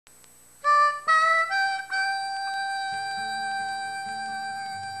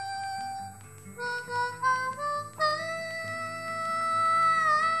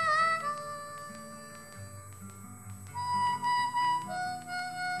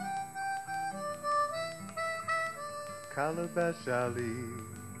Calabash Alley,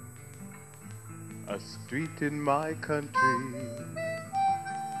 a street in my country,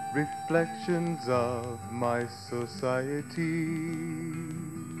 reflections of my society.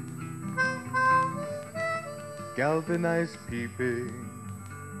 Galvanized peeping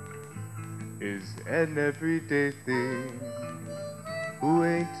is an everyday thing. Who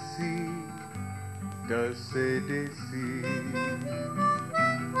ain't see, does say they see.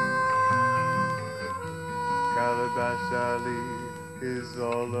 Calabash Alley is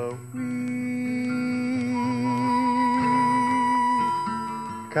all a we.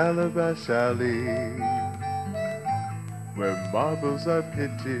 Calabash Alley, where marbles are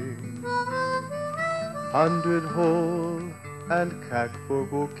pitching, 100 hole and cack for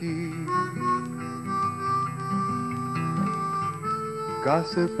bookie.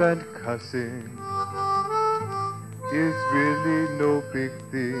 Gossip and cussing is really no big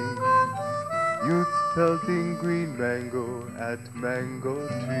thing. Youths pelting green mango at mango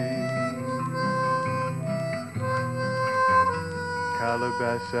trees.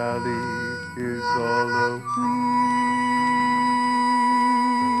 Calabash Alley is all a we.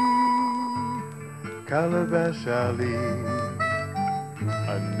 Calabash Alley,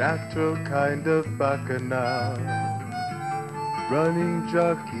 a natural kind of bacchanal, running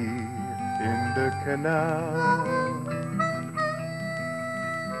jockey in the canal.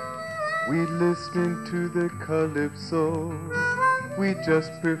 We listen to the calypso, we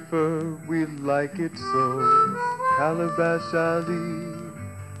just prefer, we like it so. Calabash Alley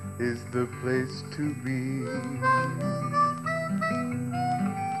is the place to be.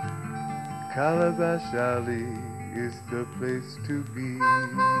 Calabash Alley is the place to be.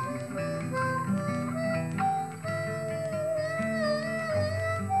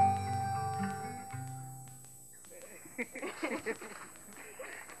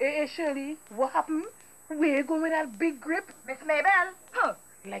 Hey, Shirley, what happened? Where you going with that big grip? Miss Mabel? Huh,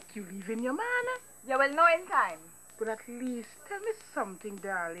 like you leaving your man? You will know in time. But at least tell me something,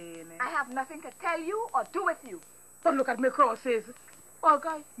 darling. I have nothing to tell you or do with you. But look at me crosses.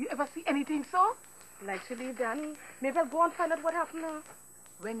 Olga, you ever see anything so? Like to leave Danny. Maybe I'll go and find out what happened now.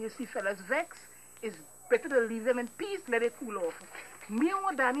 When you see fellas vex, it's better to leave them in peace, let it cool off. Me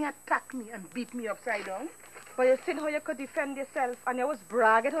and Danny attacked me and beat me upside down. But you seen how you could defend yourself and you was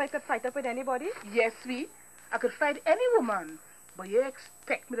bragging how you could fight up with anybody? Yes, sweet. I could fight any woman. But you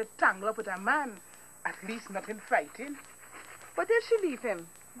expect me to tangle up with a man. At least not in fighting. But if she leave him,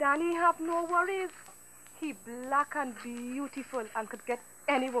 Danny have no worries. He black and beautiful and could get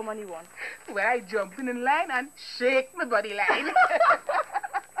any woman he wants. Well, I jump in line and shake my body line.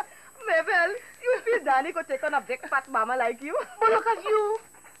 Mabel, you feel Danny could take on a big fat mama like you? But look at you.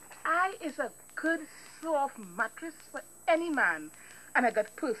 I is a good soft mattress for any man. And I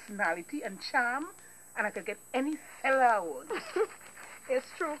got personality and charm. And I could get any fella I want. It's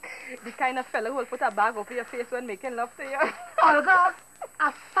true. The kind of fellow who will put a bag over your face when making love to you. Olga,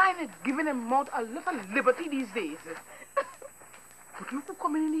 I find it giving him mouth a lot of liberty these days. But look who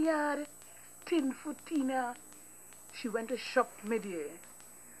coming in the yard. Tin for Tina. She went to shop mid-year.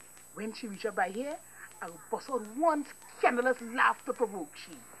 When she reached up by here, I will bust out one scandalous laugh to provoke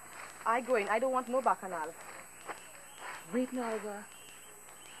she. I go in. I don't want no bacchanal. Wait now, Olga.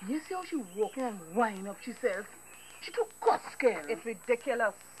 You see how she walking and winding up herself? She too cut scared. It's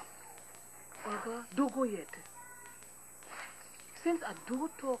ridiculous. Olga, don't go yet. Since I do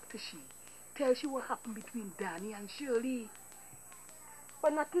talk to she, tell she what happened between Danny and Shirley.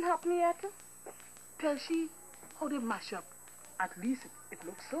 But nothing happened yet. Tell she how they mash up. At least it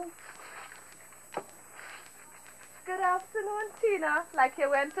looks so. Good afternoon, Tina. Like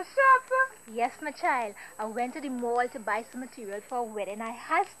you went to shop? Yes, my child. I went to the mall to buy some material for a wedding I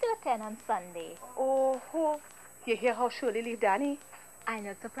has to attend on Sunday. Oh, you hear how Shirley leave Danny? I'm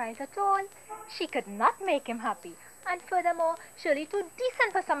not surprised at all. She could not make him happy. And furthermore, Shirley too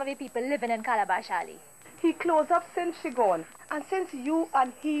decent for some of the people living in Calabash Alley. He closed up since she gone. And since you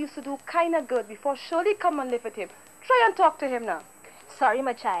and he used to do kind of good before Shirley come and live with him, try and talk to him now. Sorry,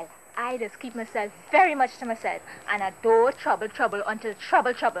 my child. I just keep myself very much to myself. And I don't trouble until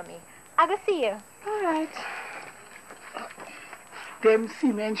trouble me. I go see you. All right. Them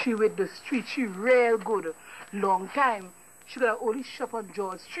cement she with the street, she real good. Long time. She gotta only shop on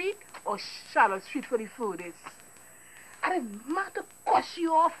George Street or Charlotte Street for the food is. And it matter cut she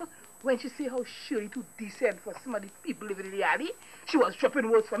off when she see how Shirley too decent for some of the people living in the alley. She was dropping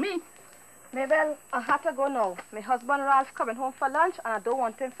words for me. Mabel, I have to go now. My husband Ralph coming home for lunch and I don't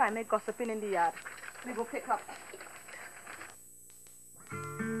want him find me gossiping in the yard. We go pick up.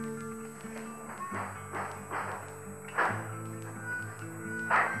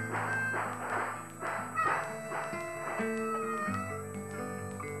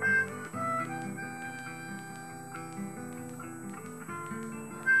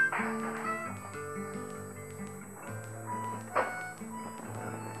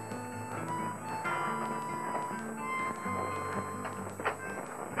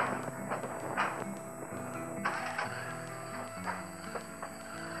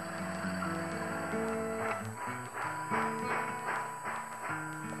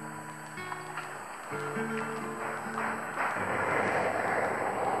 You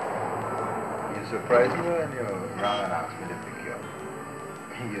surprised me when you rang and asked me to pick you up.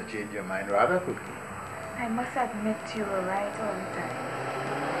 You changed your mind rather quickly. I must admit you were right all the time.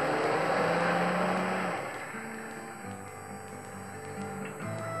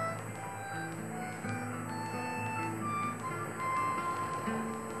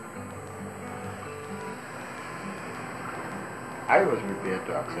 I was prepared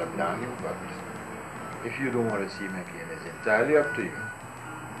to accept Daniel, but if you don't want to see me again, it's entirely up to you.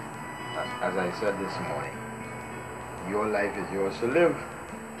 As I said this morning, your life is yours to live,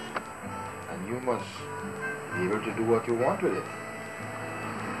 and you must be able to do what you want with it.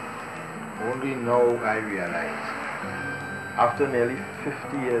 Only now I realize, after nearly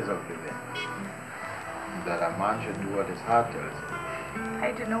 50 years of living, that a man should do what his heart tells him.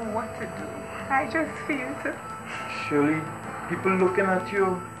 I don't know what to do. I just feel so. Shirley, people looking at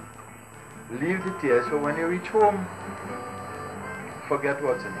you. Leave the tears for when you reach home. Forget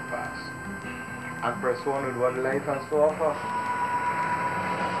what's in the past and press on with what life has to offer.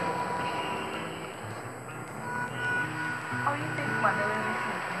 How do you think Mother will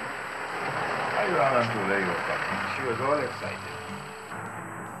receive me? I ran and told her you were coming. She was all excited.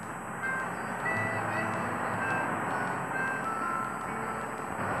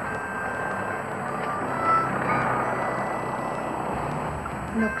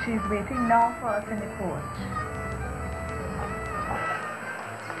 Look, she's waiting now for us in the porch.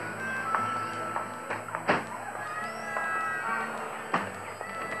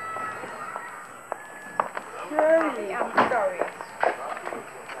 Shirley, I'm sorry.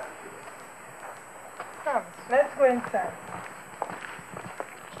 Come, let's go inside.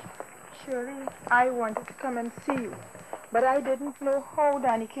 Shirley, I wanted to come and see you, but I didn't know how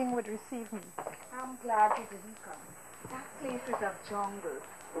Danny King would receive me. I'm glad you didn't come. That place is a jungle.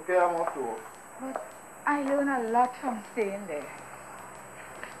 Okay, I'm off to work. But I learn a lot from staying there.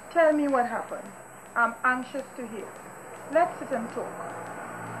 Tell me what happened. I'm anxious to hear. Let's sit and talk.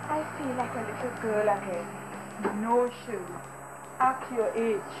 I feel like a little girl again. No, Shirley. At your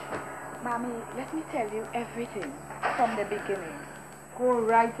age. Mommy, let me tell you everything from the beginning. Go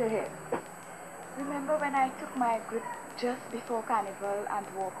right ahead. Remember when I took my grip just before Carnival and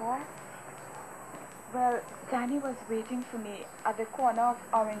walk off? Well, Danny was waiting for me at the corner of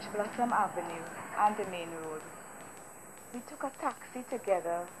Orange Blossom Avenue and the main road. We took a taxi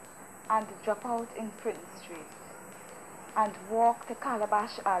together and dropped out in Prince Street and walked to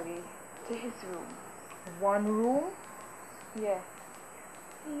Calabash Alley to his room. One room? Yes.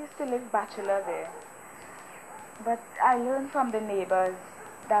 He used to live bachelor there. But I learned from the neighbors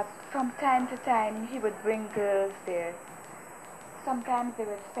that from time to time he would bring girls there. Sometimes they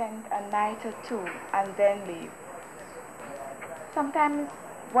would spend a night or two and then leave. Sometimes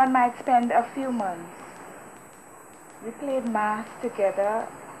one might spend a few months. We played mass together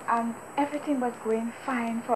and everything was going fine for